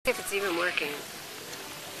If it's even working.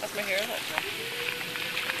 How's my hair look?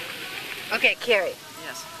 Okay, Carrie.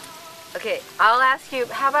 Yes. Okay, I'll ask you,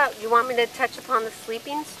 how about, you want me to touch upon the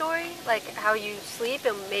sleeping story? Like how you sleep,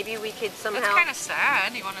 and maybe we could somehow... That's kind of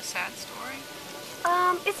sad. You want a sad story?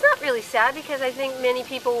 It's not really sad because I think many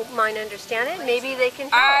people might understand it. Maybe they can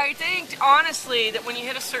help. I think, honestly, that when you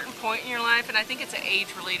hit a certain point in your life, and I think it's an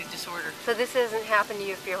age-related disorder. So this hasn't happened to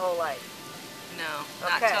you for your whole life? No,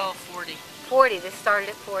 Okay. not till 40. 40, this started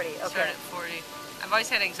at 40, okay. Started at 40. I've always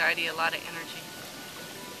had anxiety, a lot of energy.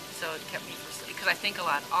 So it kept me from sleep, because I think a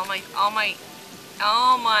lot. All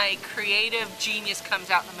my creative genius comes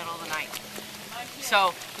out in the middle of the night.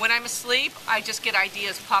 So when I'm asleep, I just get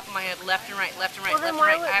ideas pop in my head left and right, left and right, Well, then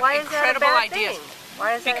left and right. I have incredible ideas.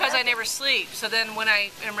 Why is that because I never sleep. So then when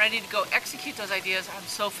I am ready to go execute those ideas, I'm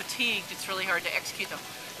so fatigued, it's really hard to execute them.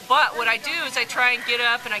 But what I do is I try and get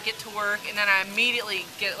up and I get to work, and then I immediately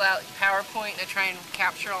get out PowerPoint and I try and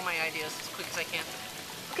capture all my ideas as quick as I can.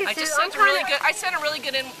 Okay, I just sent a really good. I sent a really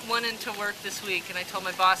good one into work this week, and I told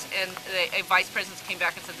my boss, and a vice president came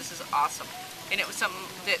back and said, "This is awesome," and it was something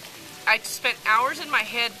that I spent hours in my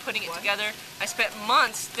head putting it together. I spent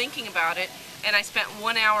months thinking about it, and I spent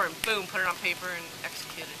 1 hour and boom, put it on paper and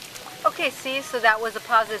executed. Okay, see, so that was a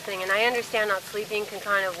positive thing, and I understand not sleeping can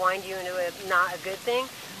kind of wind you into not a good thing,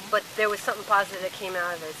 but there was something positive that came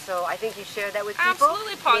out of it. So I think you shared that with people.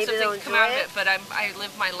 Absolutely positive Maybe things come out of it, but I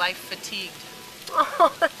live my life fatigued.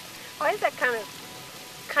 Oh, why is that kind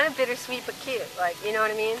of bittersweet but cute? Like, you know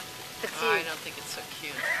what I mean? Fatigued. Oh, I don't think it's so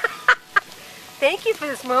cute. Thank you for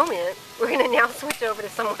this moment. We're going to now switch over to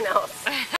someone else.